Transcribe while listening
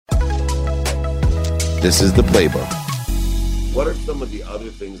This is the Playbook. What are some of the other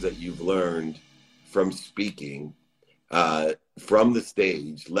things that you've learned from speaking, from the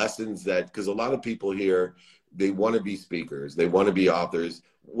stage, lessons that, because a lot of people here, they want to be speakers, they want to be authors.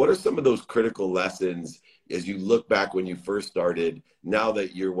 What are some of those critical lessons as you look back when you first started, now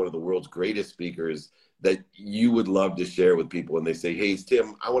that you're one of the world's greatest speakers, that you would love to share with people when they say, hey,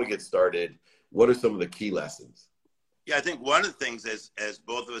 Tim, I want to get started? What are some of the key lessons? Yeah, I think one of the things, as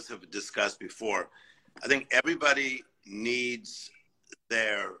both of us have discussed before, I think everybody needs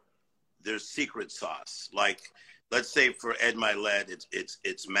their secret sauce. Like, let's say for Ed Milet,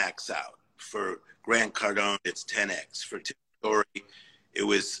 it's max out. For Grant Cardone, it's 10x. For Tim Story, it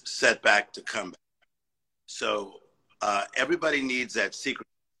was setback to comeback. So everybody needs that secret.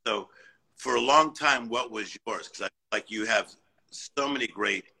 So for a long time, what was yours? Because I feel like you have so many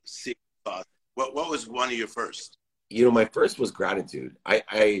great secret sauce. What was one of your first? You know, my first was gratitude.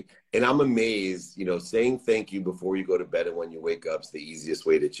 And I'm amazed, you know, saying thank you before you go to bed and when you wake up is the easiest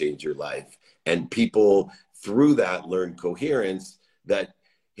way to change your life. And people through that learn coherence that,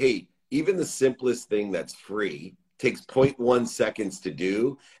 hey, even the simplest thing that's free takes 0.1 seconds to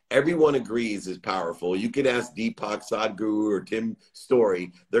do. Everyone agrees is powerful. You can ask Deepak Sadhguru or Tim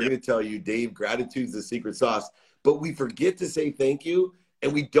Story. They're going to tell you, Dave, gratitude's the secret sauce. But we forget to say thank you.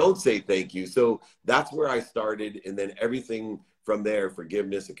 And we don't say thank you. So that's where I started. And then everything from there,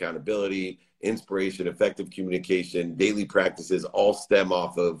 forgiveness, accountability, inspiration, effective communication, daily practices, all stem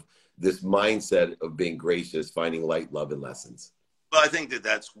off of this mindset of being gracious, finding light, love, and lessons. Well, I think that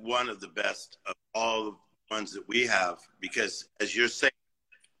that's one of the best of all the ones that we have, because as you're saying,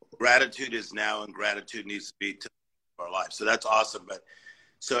 gratitude is now and gratitude needs to be to our life. So that's awesome. But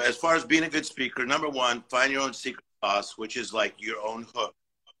so as far as being a good speaker, number one, find your own secret sauce, which is like your own hook.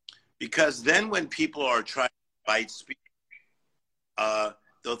 Because then when people are trying to bite speak,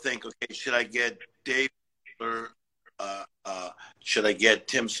 they'll think, okay, should I get Dave or should I get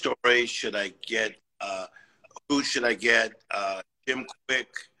Tim Story? Should I get who should I get? Jim Quick.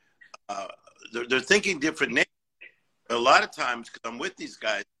 They're thinking different names. But a lot of times, because I'm with these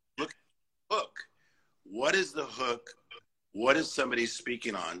guys, look at the hook. What is the hook? What is somebody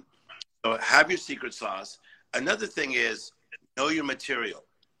speaking on? So have your secret sauce. Another thing is know your material.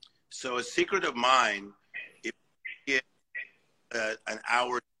 So a secret of mine, if you get an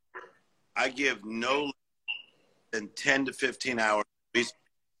hour, I give no less than 10 to 15 hours research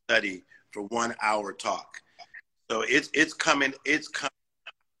study for 1 hour talk. So it's coming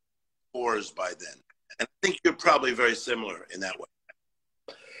fours by then. And I think you're probably very similar in that way.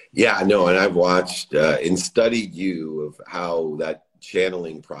 Yeah, no, and I've watched and studied you of how that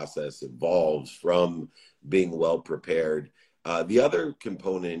channeling process evolves from being well prepared. The other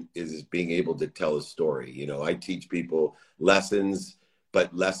component is being able to tell a story. You know, I teach people lessons,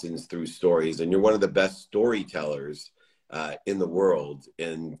 but lessons through stories. And you're one of the best storytellers in the world.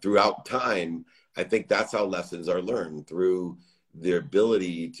 And throughout time, I think that's how lessons are learned, through the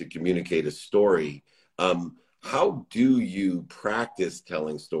ability to communicate a story. How do you practice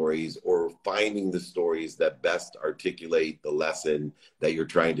telling stories or finding the stories that best articulate the lesson that you're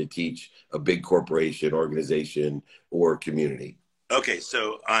trying to teach a big corporation, organization, or community? Okay,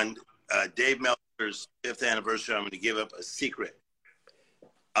 so on Dave Meltzer's 5th anniversary, I'm going to give up a secret.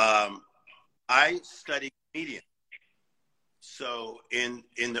 I studied comedian. So in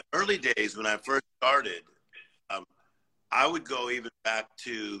the early days when I first started, I would go even back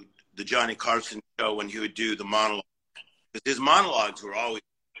to the Johnny Carson show when he would do the monologue. Because his monologues were always,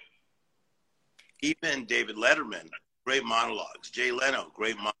 even David Letterman, great monologues. Jay Leno,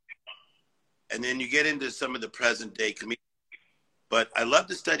 great monologues. And then you get into some of the present day comedians. But I love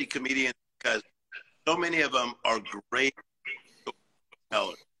to study comedians because so many of them are great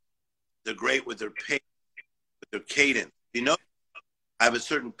storytellers. They're great with their pace, with their cadence. You know, I have a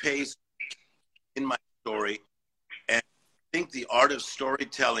certain pace in my story. I think the art of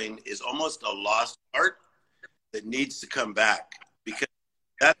storytelling is almost a lost art that needs to come back, because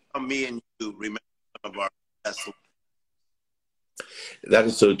that's how me and you remember some of our best. That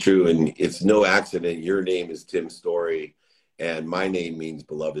is so true. And it's no accident. Your name is Tim Story, and my name means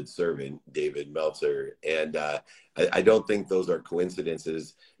beloved servant, David Meltzer. And I don't think those are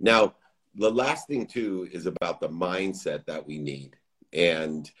coincidences. Now, the last thing, too, is about the mindset that we need.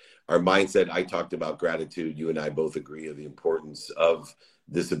 And our mindset, I talked about gratitude. You and I both agree on the importance of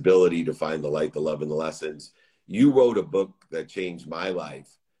this ability to find the light, the love, and the lessons. You wrote a book that changed my life,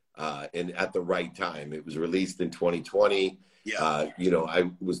 and at the right time. It was released in 2020. Yeah. You know, I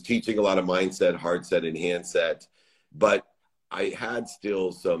was teaching a lot of mindset, hard set, and handset, but I had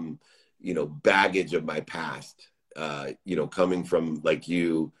still some, you know, baggage of my past, you know, coming from, like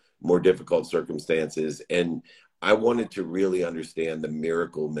you, more difficult circumstances. And I wanted to really understand the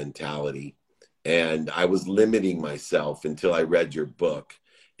miracle mentality. And I was limiting myself until I read your book.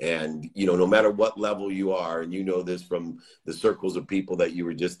 And, you know, no matter what level you are, and you know this from the circles of people that you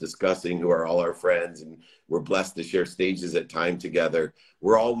were just discussing, who are all our friends, and we're blessed to share stages at time together,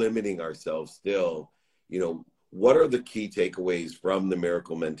 we're all limiting ourselves still. You know, what are the key takeaways from the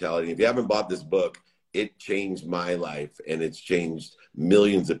miracle mentality? If you haven't bought this book, it changed my life, and it's changed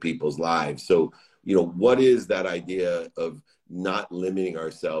millions of people's lives. So, you know, what is that idea of not limiting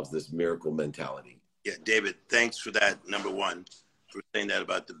ourselves, this miracle mentality? Yeah, David, thanks for that, number one, for saying that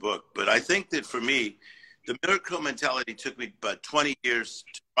about the book. But I think that for me, the miracle mentality took me about 20 years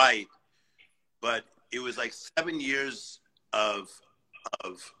to write, but it was like 7 years of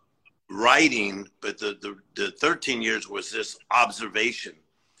writing, but the 13 years was this observation.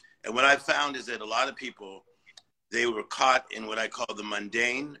 And what I found is that a lot of people, they were caught in what I call the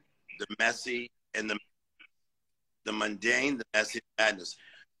mundane, the messy, and the mundane, the messy, the madness.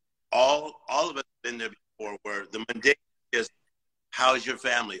 All of us have been there before, where the mundane is, how's your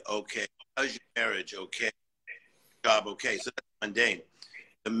family? Okay. How's your marriage? Okay. Job? Okay. So that's mundane.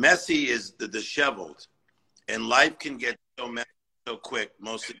 The messy is the disheveled, and life can get so messy so quick,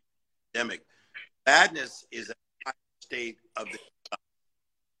 mostly pandemic. Madness is a state of the.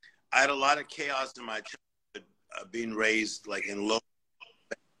 I had a lot of chaos in my childhood, being raised like in low,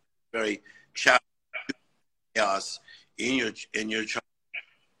 very challenging chaos in your childhood.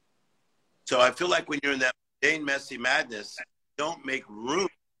 So I feel like when you're in that mundane, messy madness, don't make room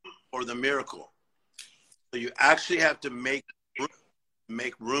for the miracle. So you actually have to make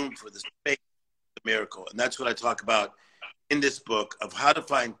room for the space of the miracle. And that's what I talk about in this book, of how to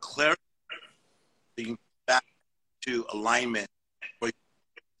find clarity so you can get back to alignment.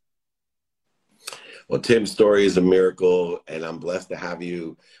 Well, Tim's story is a miracle, and I'm blessed to have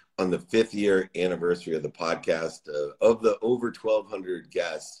you on the 5th year anniversary of the podcast. Of the over 1,200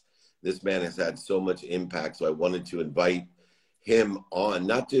 guests, this man has had so much impact. So I wanted to invite him on,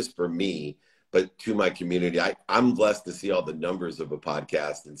 not just for me, but to my community. I'm blessed to see all the numbers of a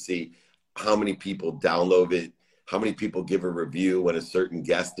podcast and see how many people download it, how many people give a review when a certain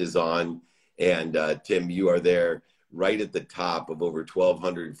guest is on. And Tim, you are there right at the top of over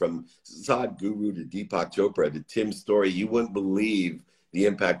 1,200, from Sadhguru to Deepak Chopra to Tim's story. You wouldn't believe the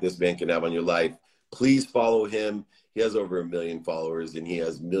impact this man can have on your life. Please follow him. He has over 1 million followers, and he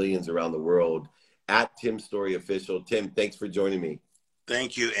has millions around the world, at Tim Story Official. Tim, thanks for joining me.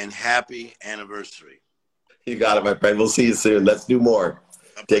 Thank you, and happy anniversary. You got it, my friend. We'll see you soon. Let's do more.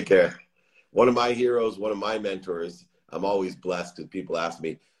 Take care. One of my heroes, one of my mentors. I'm always blessed because people ask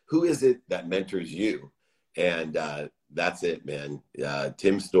me, who is it that mentors you? And that's it, man.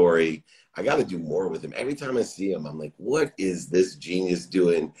 Tim Story. I got to do more with him. Every time I see him, I'm like, what is this genius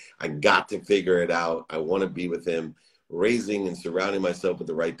doing? I got to figure it out. I want to be with him, raising and surrounding myself with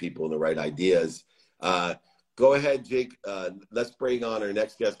the right people and the right ideas. Go ahead, Jake. Let's bring on our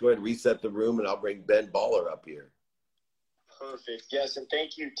next guest. Go ahead, reset the room, and I'll bring Ben Baller up here. Perfect. Yes, and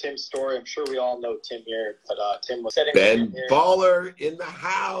thank you, Tim Story. I'm sure we all know Tim here, but Tim was setting Ben Baller in the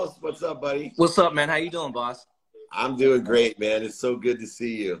house. What's up, buddy? What's up, man? How you doing, boss? I'm doing great, man. It's so good to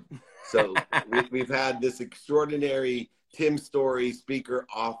see you. So we've had this extraordinary Tim Story, speaker,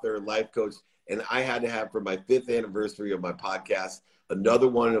 author, life coach, and I had to have, for my 5th anniversary of my podcast, another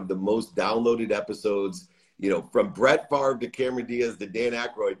one of the most downloaded episodes, you know, from Brett Favre to Cameron Diaz to Dan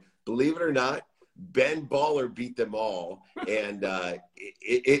Aykroyd. Believe it or not, Ben Baller beat them all, and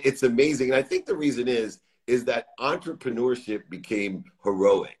it's amazing. And I think the reason is that entrepreneurship became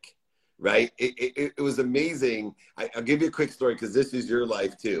heroic, right? It was amazing. I'll give you a quick story, because this is your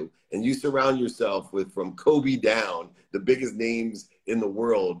life too, and you surround yourself with, from Kobe down, the biggest names in the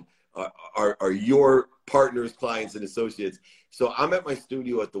world are your partners, clients, and associates. So I'm at my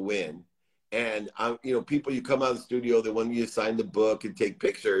studio at the Wynn, and people, you come out of the studio, they want you to sign the book and take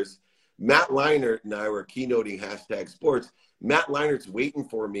pictures. Matt Leinart and I were keynoting #sports. Matt Leinert's waiting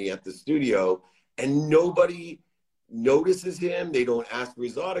for me at the studio, and nobody notices him. They don't ask for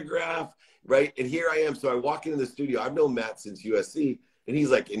his autograph, right? And here I am. So I walk into the studio. I've known Matt since USC, and he's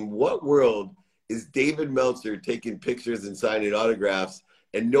like, in what world is David Meltzer taking pictures and signing autographs,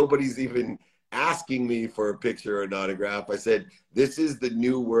 and nobody's even asking me for a picture or an autograph? I said, this is the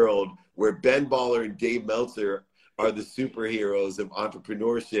new world where Ben Baller and Dave Meltzer are the superheroes of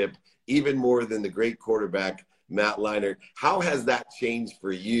entrepreneurship, even more than the great quarterback, Matt Leinart. How has that changed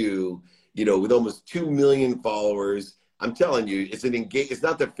for you, you know, with almost 2 million followers? I'm telling you, it's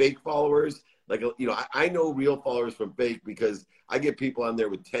not the fake followers. Like, you know, I know real followers from fake, because I get people on there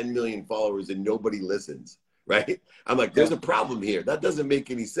with 10 million followers and nobody listens, right? I'm like, there's a problem here. That doesn't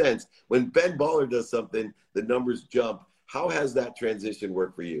make any sense. When Ben Baller does something, the numbers jump. How has that transition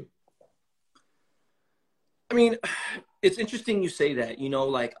worked for you? I mean, it's interesting you say that. You know,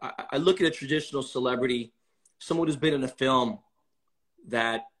 like I look at a traditional celebrity, someone who's been in a film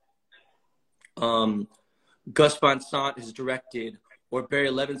that Gus Van Sant has directed or Barry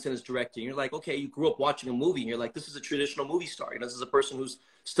Levinson is directing. You're like, okay, you grew up watching a movie, and you're like, this is a traditional movie star. You know, this is a person who's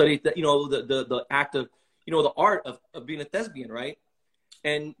studied the, you know, the act of, you know, the art of being a thespian, right?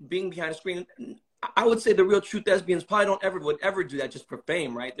 And being behind a screen. I would say the real true thespians probably would ever do that just for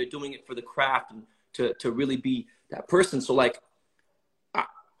fame, right? They're doing it for the craft and to really be that person. So like,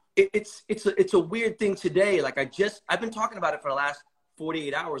 it's a weird thing today. Like I've been talking about it for the last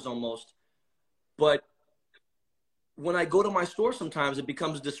 48 hours almost, but when I go to my store, sometimes it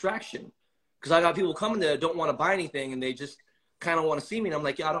becomes a distraction because I got people coming there that don't want to buy anything and they just kind of want to see me. And I'm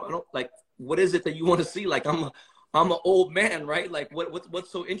like, yeah, I don't like, what is it that you want to see? Like, I'm an old man, right? Like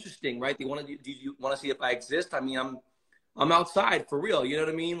what's so interesting, right? Do you want to see if I exist? I mean, I'm outside for real. You know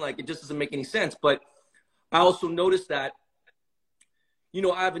what I mean? Like, it just doesn't make any sense. But I also noticed that, you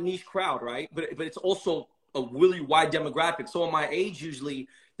know, I have a niche crowd, right? But it's also a really wide demographic. So at my age, usually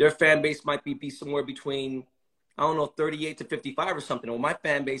their fan base might be somewhere between, I don't know, 38 to 55 or something. Well, my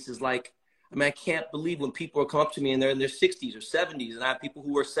fan base is like, I mean, I can't believe when people come up to me and they're in their 60s or 70s, and I have people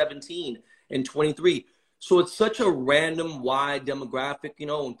who are 17 and 23. So it's such a random, wide demographic, you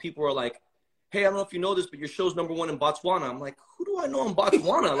know, when people are like, hey, I don't know if you know this, but your show's #1 in Botswana. I'm like, who do I know in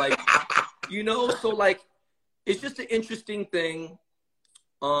Botswana? Like, you know, so like, it's just an interesting thing.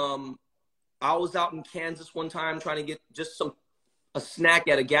 I was out in Kansas one time trying to get just a snack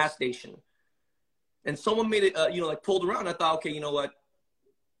at a gas station. And someone made it, you know, like pulled around. I thought, okay, you know what?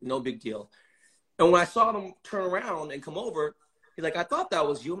 No big deal. And when I saw them turn around and come over, he's like, I thought that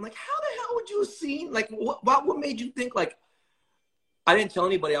was you. I'm like, how the hell would you have seen? Like, what made you think? Like, I didn't tell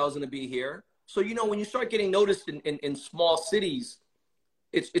anybody I was going to be here. So, you know, when you start getting noticed in small cities,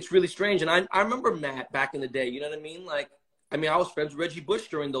 it's really strange. And I remember Matt back in the day, you know what I mean? Like, I mean, I was friends with Reggie Bush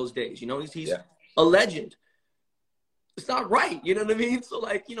during those days. You know, he's a legend. It's not right. You know what I mean? So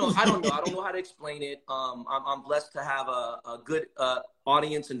like, you know, I don't know. I don't know how to explain it. I'm blessed to have a good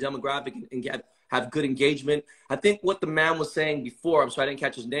audience and demographic and have good engagement. I think what the man was saying before, I'm sorry, I didn't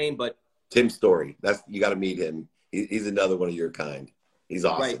catch his name, but Tim Story. You got to meet him. He's another one of your kind. He's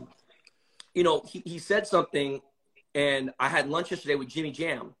awesome. Right. You know, he said something, and I had lunch yesterday with Jimmy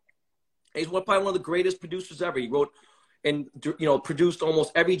Jam. He's probably one of the greatest producers ever. He wrote and, you know, produced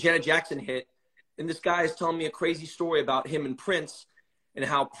almost every Janet Jackson hit. And this guy is telling me a crazy story about him and Prince and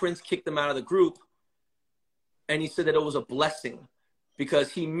how Prince kicked them out of the group. And he said that it was a blessing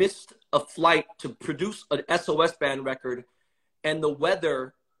because he missed a flight to produce an SOS band record, and the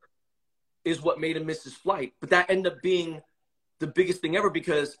weather is what made him miss his flight. But that ended up being the biggest thing ever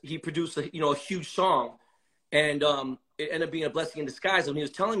because he produced a huge song, and it ended up being a blessing in disguise. And when he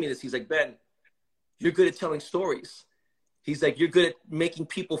was telling me this, he's like, Ben, you're good at telling stories. He's like, you're good at making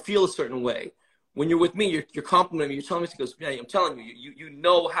people feel a certain way. When you're with me, you're complimenting me. You're telling me, he goes, yeah, I'm telling you, you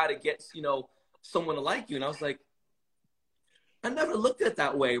know how to get, you know, someone to like you. And I was like, I never looked at it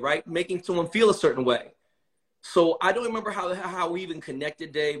that way, right? Making someone feel a certain way. So I don't remember how we even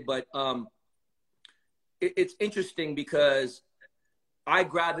connected, Dave, but it's interesting because I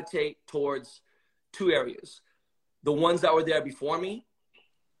gravitate towards two areas. The ones that were there before me,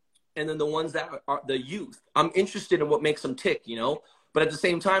 and then the ones that are the youth. I'm interested in what makes them tick, you know? But at the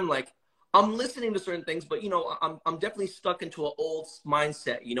same time, like, I'm listening to certain things, but, you know, I'm definitely stuck into an old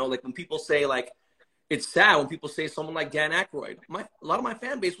mindset, you know? Like, when people say, like, it's sad when people say someone like Dan Aykroyd. A lot of my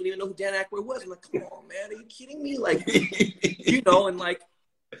fan base wouldn't even know who Dan Aykroyd was. I'm like, come on, man, are you kidding me? Like, you know, and, like,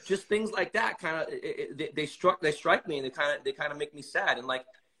 just things like that kind of, they strike me, and they kind of make me sad. And, like,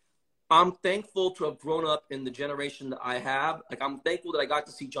 I'm thankful to have grown up in the generation that I have. Like, I'm thankful that I got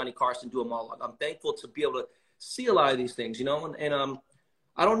to see Johnny Carson do a monologue. I'm thankful to be able to see a lot of these things, you know? And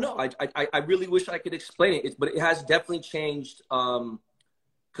I don't know. I really wish I could explain it, but it has definitely changed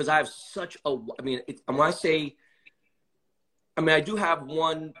because I have such a, I mean, when I say, I mean, I do have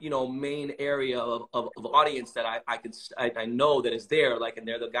one, you know, main area of audience that I know that is there, like, and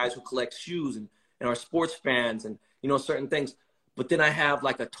they're the guys who collect shoes and are sports fans and, you know, certain things. But then I have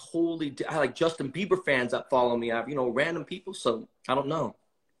like I have like Justin Bieber fans that follow me. I have, you know, random people. So I don't know.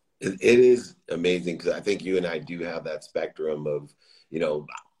 It is amazing because I think you and I do have that spectrum of, you know,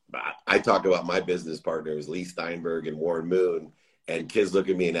 I talk about my business partners, Lee Steinberg and Warren Moon, and kids look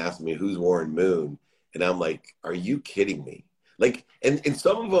at me and ask me, who's Warren Moon? And I'm like, are you kidding me? Like, and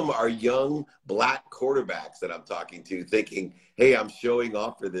some of them are young Black quarterbacks that I'm talking to thinking, hey, I'm showing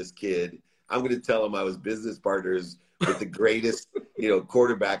off for this kid. I'm going to tell him I was business partners with the greatest, you know,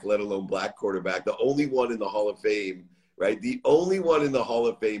 quarterback, let alone black quarterback, the only one in the Hall of Fame, right? The only one in the Hall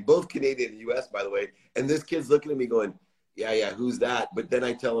of Fame, both Canadian and US, by the way. And this kid's looking at me going, yeah, who's that? But then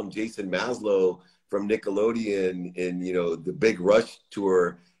I tell him Jason Maslow from Nickelodeon and, you know, the Big Rush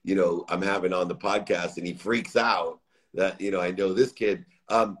tour, you know, I'm having on the podcast, and he freaks out that, you know, I know this kid.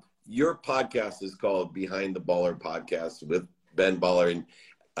 Your podcast is called Behind the Baller Podcast with Ben Baller.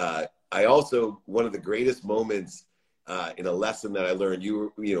 And I also, one of the greatest moments in a lesson that I learned,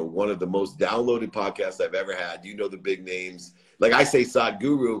 you know, one of the most downloaded podcasts I've ever had. You know the big names. Like I say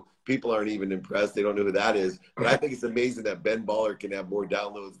Sadhguru, people aren't even impressed. They don't know who that is. But I think it's amazing that Ben Baller can have more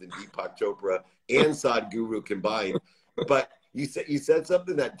downloads than Deepak Chopra and Sadhguru combined. But you said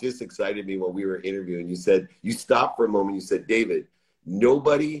something that just excited me when we were interviewing. You said, you stopped for a moment. You said, David,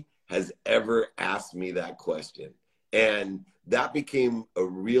 nobody has ever asked me that question. And that became a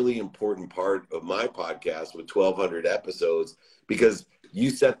really important part of my podcast with 1,200 episodes, because you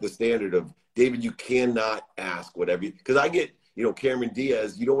set the standard of, David, you cannot ask whatever you, because I get, you know, Cameron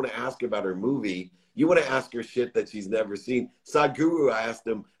Diaz, you don't want to ask about her movie. You want to ask her shit that she's never seen. Sadhguru, I asked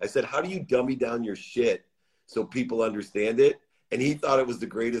him, I said, how do you dummy down your shit so people understand it? And he thought it was the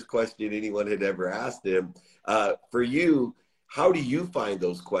greatest question anyone had ever asked him. For you, how do you find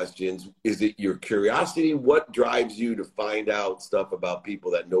those questions? Is it your curiosity? What drives you to find out stuff about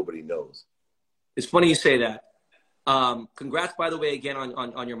people that nobody knows? It's funny you say that. Congrats, by the way, again,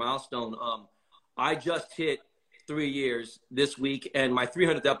 on your milestone. I just hit 3 years this week, and my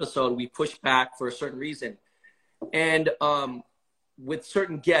 300th episode, we pushed back for a certain reason. And with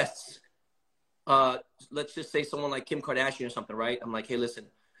certain guests, let's just say someone like Kim Kardashian or something, right? I'm like, hey, listen,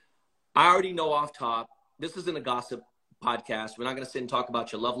 I already know off top, this isn't a gossip podcast. We're not going to sit and talk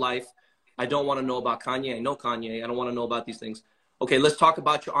about your love life. I don't want to know about Kanye. I know Kanye. I don't want to know about these things. Okay, let's talk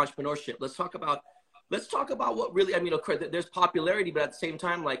about your entrepreneurship. Let's talk about what really, I mean, there's popularity, but at the same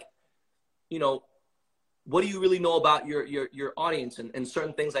time, like, you know, what do you really know about your audience and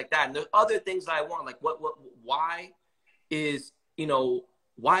certain things like that? And there's other things that I want, like why is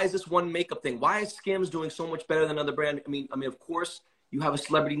this one makeup thing? Why is Skims doing so much better than other brand? I mean, of course you have a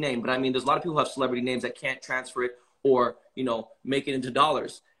celebrity name, but I mean, there's a lot of people who have celebrity names that can't transfer it or, you know, make it into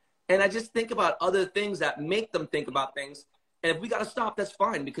dollars. And I just think about other things that make them think about things. And if we got to stop, that's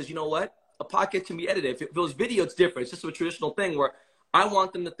fine, because you know what? A podcast can be edited. If it was video, it's different. It's just a traditional thing where I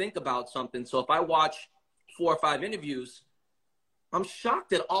want them to think about something. So if I watch 4 or 5 interviews, I'm shocked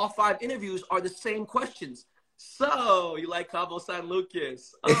that all 5 interviews are the same questions. So you like Cabo San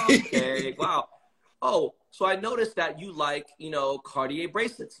Lucas? Okay, wow. Oh, so I noticed that you like, you know, Cartier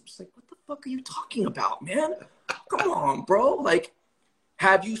bracelets. I'm just like, what the fuck are you talking about, man? Come on, bro. Like,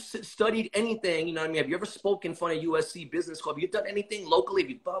 have you studied anything? You know what I mean? Have you ever spoken in front of USC Business Club? Have you done anything locally?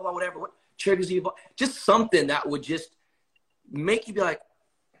 Have you blah, blah, whatever? What charities have you bought? Just something that would just make you be like,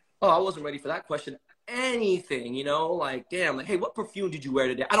 oh, I wasn't ready for that question. Anything, you know, like, damn, like, hey, what perfume did you wear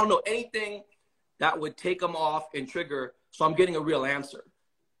today? I don't know, anything that would take them off and trigger. So I'm getting a real answer,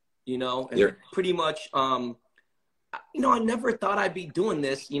 you know, and pretty much, you know, I never thought I'd be doing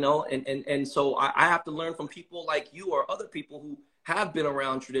this, you know, and so I have to learn from people like you or other people who have been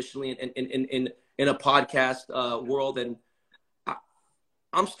around traditionally in a podcast world. And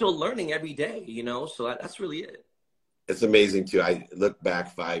I'm still learning every day, you know, so that's really it. It's amazing too. I look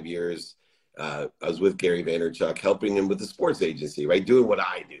back 5 years. I was with Gary Vaynerchuk, helping him with the sports agency, right? Doing what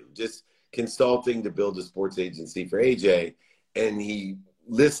I do, just consulting to build a sports agency for AJ. And he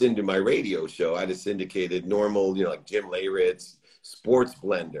listened to my radio show. I had a syndicated normal, you know, like Jim Leyritz, Sports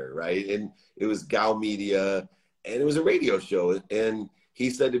Blender, right? And it was Gal Media, and it was a radio show. And he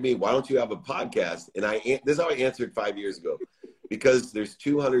said to me, why don't you have a podcast? And this is how I answered 5 years ago, because there's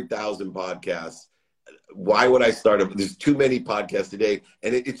 200,000 podcasts. Why would I start there's too many podcasts today.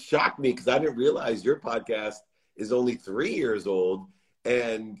 And it shocked me, because I didn't realize your podcast is only 3 years old,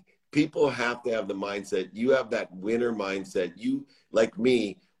 and people have to have the mindset. You have that winner mindset. You, like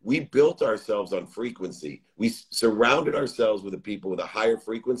me, we built ourselves on frequency. We surrounded ourselves with the people with a higher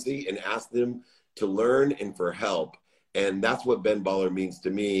frequency and asked them to learn and for help. And that's what Ben Baller means to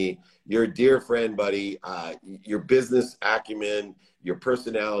me. You're a dear friend, buddy. Your business acumen, your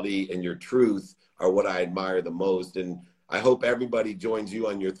personality, and your truth are what I admire the most. And I hope everybody joins you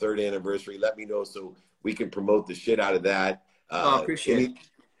on your 3rd anniversary. Let me know so we can promote the shit out of that. Appreciate it.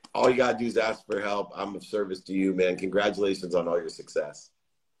 All you got to do is ask for help. I'm of service to you, man. Congratulations on all your success.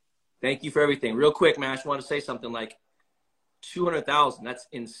 Thank you for everything. Real quick, man, I just want to say something. Like 200,000, that's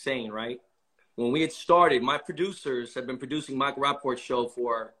insane, right? When we had started, my producers have been producing Mike Rappaport's show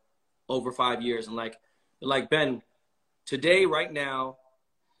for over 5 years. And like Ben, today, right now,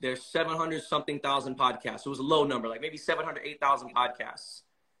 there's 700 something thousand podcasts. It was a low number, like maybe 700, 8,000 podcasts.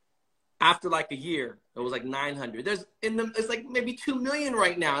 After like a year, it was like 900. It's like maybe 2 million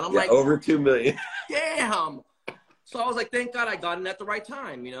right now. And I'm like, over 2 million. Damn. So I was like, thank God I got in at the right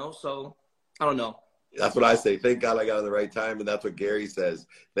time, you know? So I don't know. That's what I say. Thank God I got in the right time. And that's what Gary says.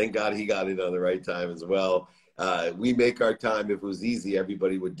 Thank God he got in on the right time as well. We make our time. If it was easy,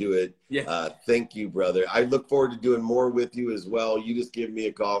 everybody would do it. Yeah. Thank you, brother. I look forward to doing more with you as well. You just give me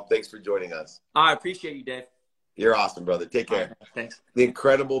a call. Thanks for joining us. I appreciate you, Dave. You're awesome, brother. Take care. Right, thanks. The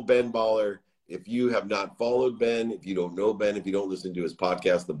incredible Ben Baller. If you have not followed Ben, if you don't know Ben, if you don't listen to his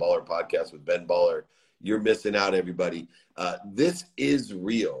podcast, the Baller Podcast with Ben Baller, you're missing out, everybody. This is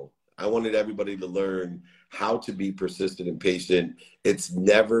real. I wanted everybody to learn how to be persistent and patient. It's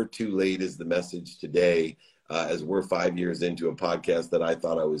never too late is the message today, as we're 5 years into a podcast that I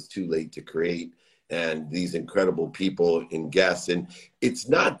thought I was too late to create, and these incredible people and guests. And it's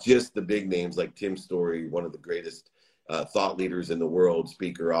not just the big names like Tim Story, one of the greatest thought leaders in the world,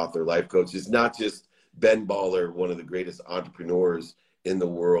 speaker, author, life coach. It's not just Ben Baller, one of the greatest entrepreneurs in the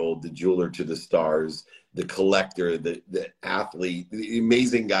world, the jeweler to the stars, the collector, the athlete, the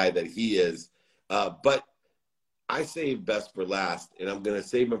amazing guy that he is. But I saved best for last, and I'm going to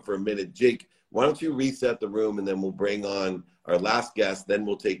save him for a minute. Jake, why don't you reset the room, and then we'll bring on our last guest, then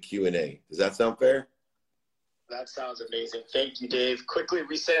we'll take Q&A. Does that sound fair? That sounds amazing. Thank you, Dave. Quickly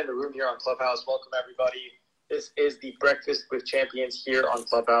resetting the room here on Clubhouse. Welcome, everybody. This is the Breakfast with Champions here on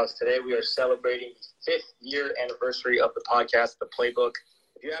Clubhouse. Today we are celebrating the 5th year anniversary of the podcast, The Playbook.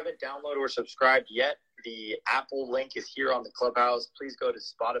 If you haven't downloaded or subscribed yet, the Apple link is here on the Clubhouse. Please go to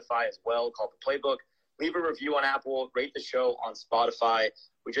Spotify as well, called The Playbook. Leave a review on Apple. Rate the show on Spotify.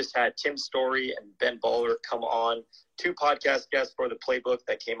 We just had Tim Story and Ben Baller come on, 2 podcast guests for The Playbook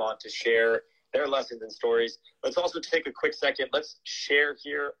that came on to share their lessons and stories. Let's also take a quick second. Let's share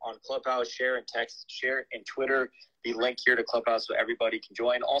here on Clubhouse, share in text, share in Twitter, the link here to Clubhouse so everybody can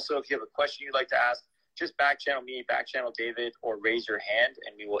join. Also, if you have a question you'd like to ask, just back channel me, back channel David, or raise your hand,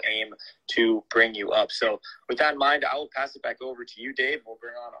 and we will aim to bring you up. So with that in mind, I will pass it back over to you, Dave. We'll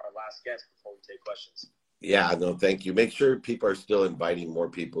bring on our last guest before we take questions. Yeah, no, thank you. Make sure people are still inviting more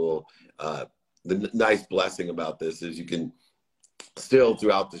people. The nice blessing about this is you can still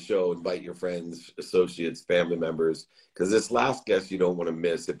throughout the show invite your friends, associates, family members, because this last guest you don't want to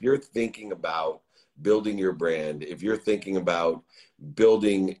miss. If you're thinking about building your brand, if you're thinking about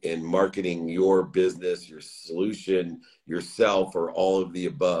building and marketing your business, your solution, yourself, or all of the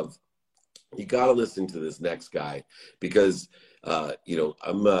above, you got to listen to this next guy, because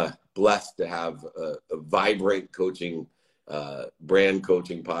I'm blessed to have a vibrant coaching, brand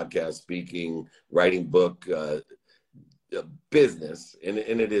coaching podcast, speaking, writing book, business, and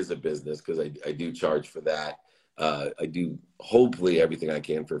it is a business because I do charge for that. I do hopefully everything I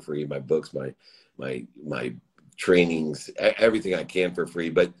can for free. My books, my trainings, everything I can for free.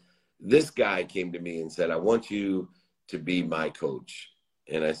 But this guy came to me and said, I want you to be my coach.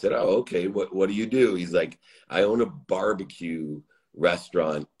 And I said, oh, okay. What do you do? He's like, I own a barbecue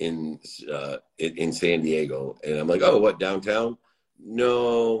restaurant in San Diego. And I'm like, oh, what, downtown?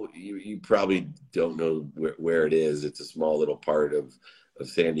 No, you probably don't know where it is. It's a small little part of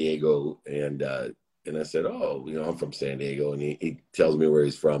San Diego. And I said, oh, I'm from San Diego. And he tells me where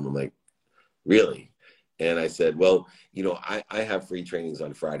he's from. I'm like, really? And I said, well, I have free trainings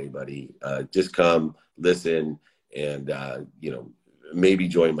on Friday, buddy. Just come, listen, and, maybe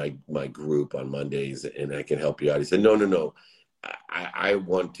join my group on Mondays and I can help you out. He said, no. I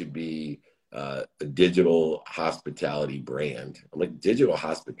want to be a digital hospitality brand. I'm like, digital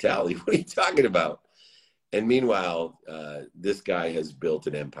hospitality? What are you talking about? And meanwhile, this guy has built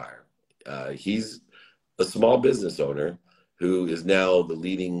an empire. He's a small business owner who is now the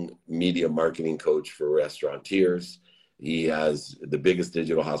leading media marketing coach for restaurateurs. He has the biggest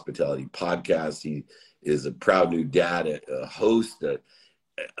digital hospitality podcast. He is a proud new dad, a host, an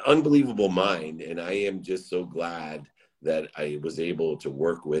unbelievable mind. And I am just so glad that I was able to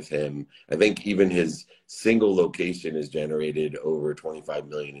work with him. I think even his single location has generated over 25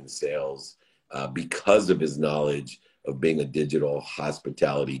 million in sales because of his knowledge of being a digital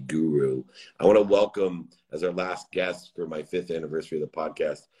hospitality guru. I want to welcome, as our last guest for my 5th anniversary of the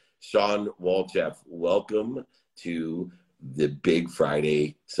podcast, Sean Walchef. Welcome to the Big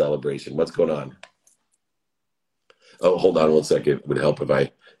Friday celebration. What's going on? Oh, hold on one second. It would help if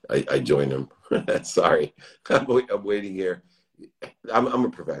I join him. Sorry, I'm waiting here. I'm a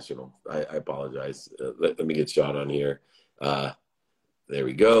professional. I apologize. Let me get Sean on here. There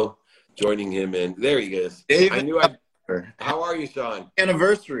we go. Joining him in. There he is. David, How are you, Sean?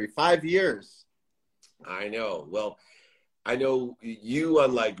 anniversary, 5 years. I know. Well, I know you,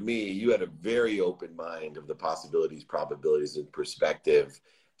 unlike me, you had a very open mind of the possibilities, probabilities, and perspective.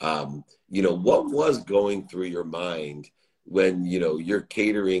 What was going through your mind when, you're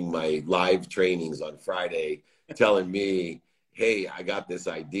catering my live trainings on Friday, telling me, hey, I got this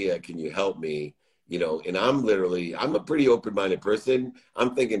idea. Can you help me? And I'm a pretty open-minded person.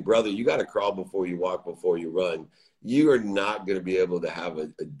 I'm thinking, brother, you got to crawl before you walk, before you run. You are not going to be able to have a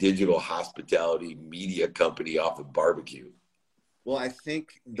digital hospitality media company off of barbecue. Well, I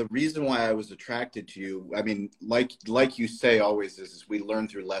think the reason why I was attracted to you, I mean, like you say always is we learn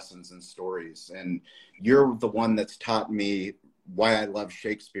through lessons and stories. And you're the one that's taught me why I love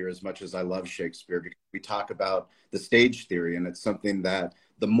Shakespeare as much as I love Shakespeare, because we talk about the stage theory. And it's something that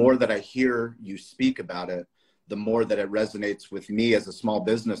the more that I hear you speak about it, the more that it resonates with me as a small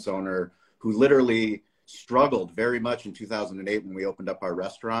business owner who literally struggled very much in 2008 when we opened up our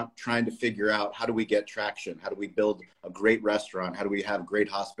restaurant, trying to figure out how do we get traction? How do we build a great restaurant? How do we have great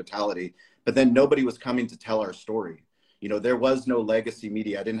hospitality? But then nobody was coming to tell our story. There was no legacy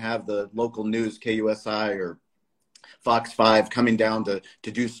media. I didn't have the local news, KUSI or Fox 5 coming down to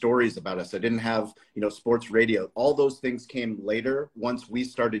do stories about us. I didn't have, sports radio. All those things came later once we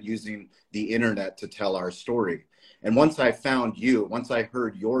started using the internet to tell our story. And once I found you, once I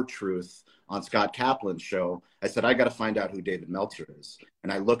heard your truth on Scott Kaplan's show, I said, I got to find out who David Meltzer is.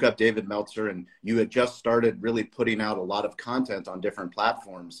 And I look up David Meltzer, and you had just started really putting out a lot of content on different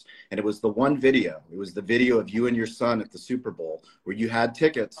platforms. And it was the one video. It was the video of you and your son at the Super Bowl where you had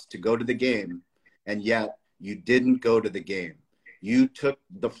tickets to go to the game, and yet you didn't go to the game. You took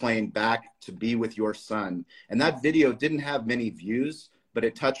the plane back to be with your son. And that video didn't have many views, but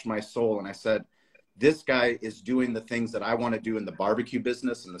it touched my soul. And I said, this guy is doing the things that I want to do in the barbecue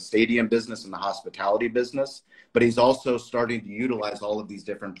business, in the stadium business, in the hospitality business, but he's also starting to utilize all of these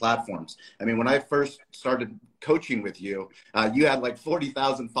different platforms. I mean, when I first started coaching with you, you had like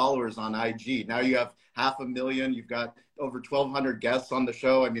 40,000 followers on IG. Now you have 500,000. You've got over 1,200 guests on the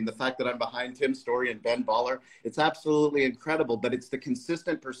show. I mean, the fact that I'm behind Tim Story and Ben Baller, it's absolutely incredible, but it's the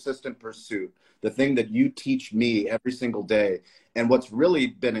consistent, persistent pursuit, the thing that you teach me every single day. And what's really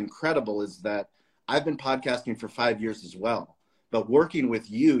been incredible is that I've been podcasting for 5 years as well, but working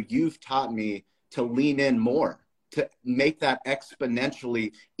with you, you've taught me to lean in more, to make that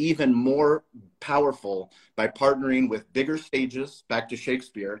exponentially even more powerful by partnering with bigger stages, back to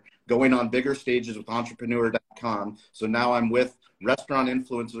Shakespeare, going on bigger stages with entrepreneur.com. So now I'm with Restaurant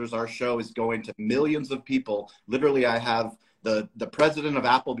Influencers. Our show is going to millions of people. Literally, I have the president of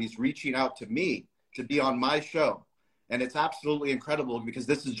Applebee's reaching out to me to be on my show. And it's absolutely incredible because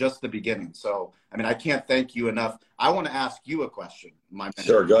this is just the beginning. So, I mean, I can't thank you enough. I want to ask you a question, my man.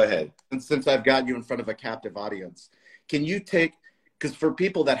 Sure, go ahead. And since I've got you in front of a captive audience, can you because for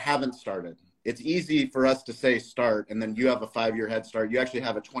people that haven't started, it's easy for us to say start, and then you have a 5-year head start. You actually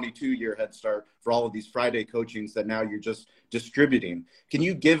have a 22-year head start for all of these Friday coachings that now you're just distributing. Can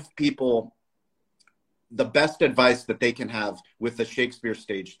you give people the best advice that they can have with the Shakespeare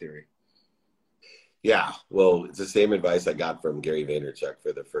stage theory? Yeah, well, it's the same advice I got from Gary Vaynerchuk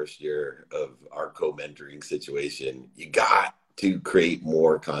for the first year of our co-mentoring situation. You got to create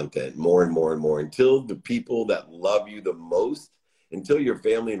more content, more and more and more, until the people that love you the most, until your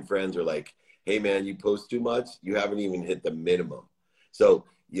family and friends are like, hey, man, you post too much. You haven't even hit the minimum. So,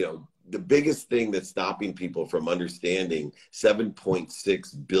 the biggest thing that's stopping people from understanding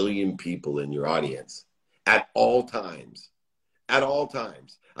 7.6 billion people in your audience at all times. I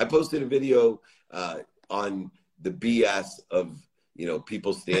posted a video on the BS of,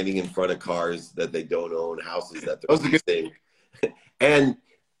 people standing in front of cars that they don't own, houses that they're leasing. And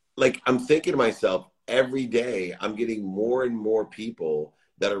I'm thinking to myself, every day I'm getting more and more people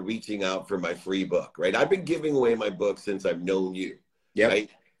that are reaching out for my free book, right? I've been giving away my book since I've known you, right?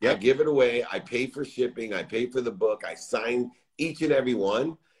 Yep. I give it away. I pay for shipping. I pay for the book. I sign each and every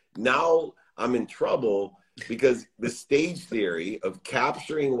one. Now I'm in trouble because the stage theory of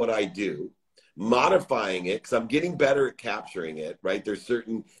capturing what I do, modifying it, because I'm getting better at capturing it, right? There's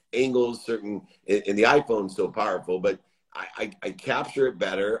certain angles, and the iPhone's so powerful, but I capture it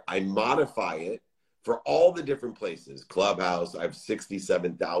better. I modify it for all the different places. Clubhouse, I have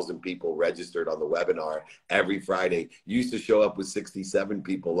 67,000 people registered on the webinar every Friday. You used to show up with 67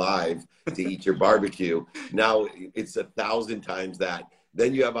 people live to eat your barbecue. Now it's 1,000 times that.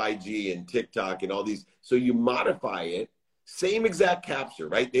 Then you have IG and TikTok and all these. So you modify it, same exact capture,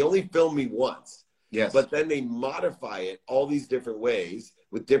 right? They only film me once. Yes. But then they modify it all these different ways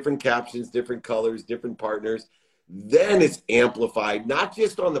with different captions, different colors, different partners. Then it's amplified, not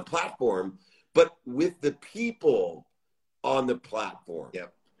just on the platform, but with the people on the platform.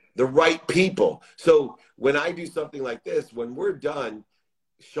 Yep. The right people. So when I do something like this, when we're done,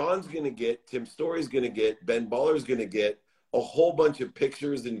 Sean's going to get, Tim Story's going to get, Ben Baller's going to get a whole bunch of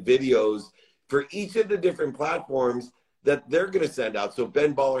pictures and videos for each of the different platforms that they're going to send out. So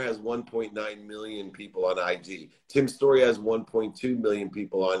Ben Baller has 1.9 million people on IG. Tim Story has 1.2 million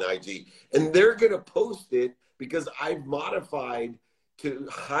people on IG. And they're going to post it because I've modified to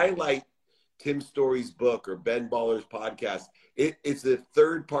highlight Tim Story's book or Ben Baller's podcast. It's a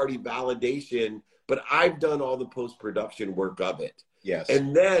third-party validation, but I've done all the post-production work of it. Yes.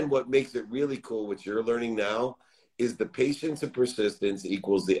 And then what makes it really cool, what you're learning now, is the patience and persistence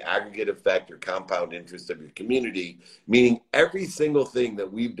equals the aggregate effect or compound interest of your community, meaning every single thing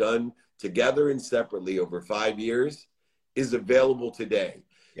that we've done together and separately over 5 years is available today.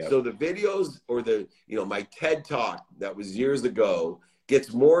 Yep. So the videos or my TED Talk that was years ago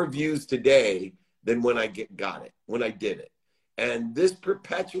gets more views today than when I when I did it. And this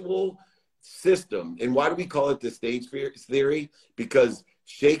perpetual system, and why do we call it the stage theory? Because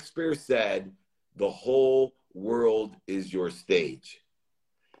Shakespeare said the whole world is your stage.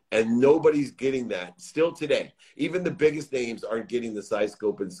 And nobody's getting that still today. Even the biggest names aren't getting the size,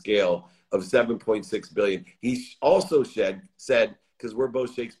 scope, and scale of 7.6 billion. He also said, because we're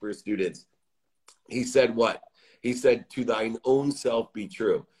both Shakespeare students, he said what? He said, to thine own self be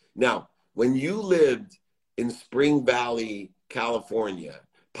true. Now, when you lived in Spring Valley, California,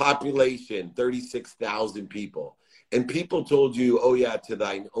 population 36,000 people, and people told you, oh yeah, to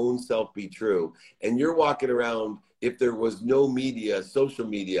thine own self be true, and you're walking around, if there was no media, social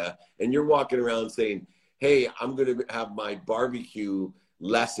media, and you're walking around saying, hey, I'm going to have my barbecue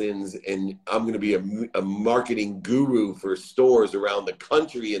lessons and I'm going to be a marketing guru for stores around the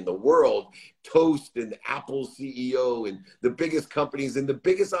country and the world, Toast and Apple CEO and the biggest companies and the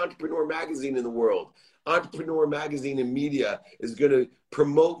biggest entrepreneur magazine in the world. Entrepreneur magazine and media is going to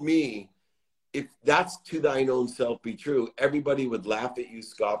promote me. If that's to thine own self be true, everybody would laugh at you,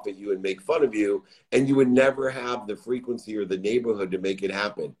 scoff at you, and make fun of you, and you would never have the frequency or the neighborhood to make it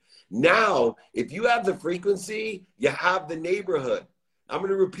happen. Now, if you have the frequency, you have the neighborhood. I'm going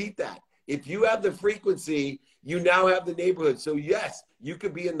to repeat that. If you have the frequency, you now have the neighborhood. So yes, you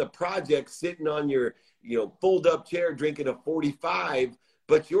could be in the project sitting on your, fold up chair drinking a 45,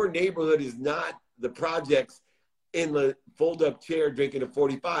 but your neighborhood is not the projects in the fold up chair drinking a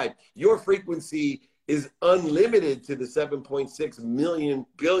 45. Your frequency is unlimited to the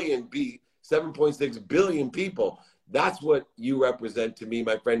 7.6 billion people. That's what you represent to me,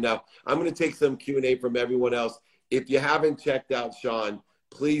 my friend. Now, I'm going to take some Q&A from everyone else. If you haven't checked out Sean,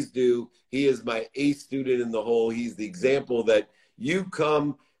 please do. He is my A student in the whole. He's the example that you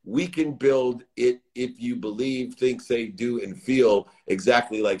come, we can build it if you believe, think, say, do, and feel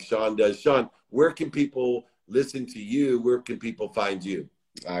exactly like Sean does. Sean, where can people listen to you? Where can people find you?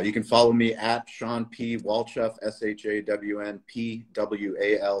 You can follow me at Sean P. Walchef,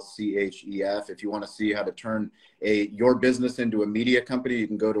 ShawnPWalchef. If you want to see how to turn your business into a media company, you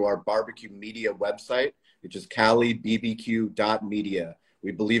can go to our barbecue media website, which is calibbq.media.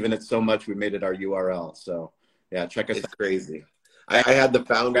 We believe in it so much, we made it our URL. So yeah, check us out. It's crazy. I had the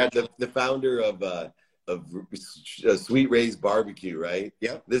founder, the founder of Sweet Ray's Barbecue, right?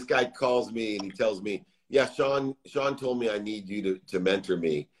 Yeah. This guy calls me and he tells me, yeah, Sean told me I need you to mentor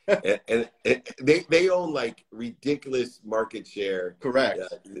me. and they own like ridiculous market share. Correct.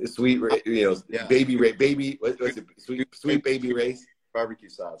 Sweet Ray, yeah. Baby Ray, what's it? Sweet Baby Ray's barbecue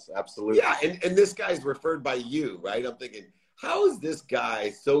sauce. Absolutely. Yeah. And this guy's referred by you, right? I'm thinking, how is this guy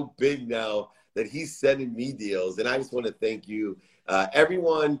so big now that he's sending me deals? And I just want to thank you.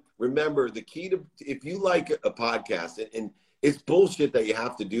 Everyone, remember the key to, if you like a podcast, and it's bullshit that you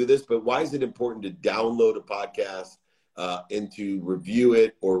have to do this, but why is it important to download a podcast and to review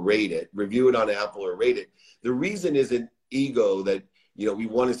it or rate it? Review it on Apple or rate it. The reason isn't ego that, we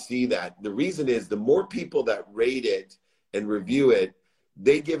want to see that. The reason is the more people that rate it and review it,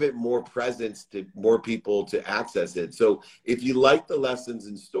 they give it more presence to more people to access it. So if you like the lessons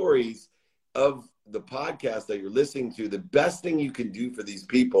and stories of the podcast that you're listening to, the best thing you can do for these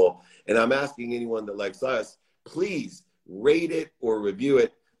people, and I'm asking anyone that likes us, please rate it or review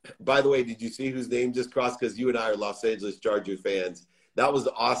it. By the way, did you see whose name just crossed? Because you and I are Los Angeles Chargers fans. That was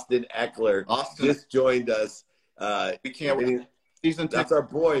Austin Eckler. Austin just joined us. We can't wait. Season 2. That's our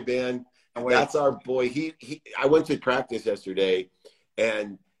boy, man. That's our boy. I went to practice yesterday,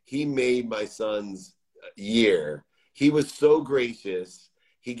 and he made my son's year. He was so gracious.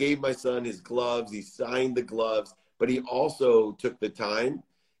 He gave my son his gloves. He signed the gloves, but he also took the time.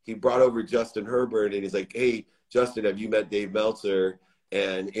 He brought over Justin Herbert, and he's like, hey, Justin, have you met Dave Meltzer?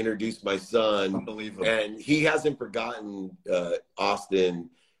 And introduced my son. Unbelievable. And he hasn't forgotten Austin.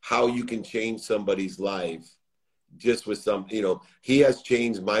 how you can change somebody's life just with some, you know, he has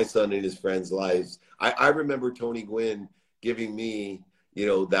changed my son and his friends' lives. I remember Tony Gwynn giving me, you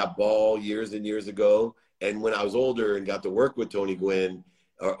know, that ball years and years ago. And when I was older and got to work with Tony Gwynn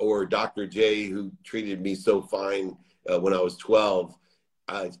or Dr. J, who treated me so fine when I was 12,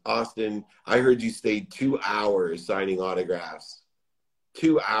 Austin, I heard you stayed 2 hours signing autographs,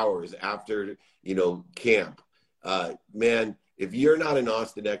 2 hours after, you know, camp. Man, if you're not an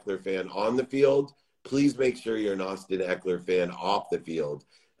Austin Eckler fan on the field, please make sure you're an Austin Eckler fan off the field,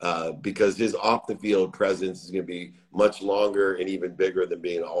 because his off the field presence is going to be much longer and even bigger than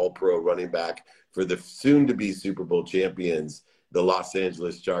being an all-pro running back for the soon-to-be Super Bowl champions, the Los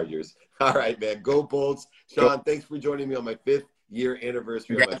Angeles Chargers. All right, man. Go Bolts. Sean, thanks for joining me on my 5th year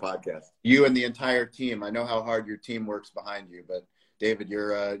anniversary of my podcast. You and the entire team. I know how hard your team works behind you, but David,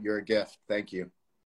 you're a gift. Thank you.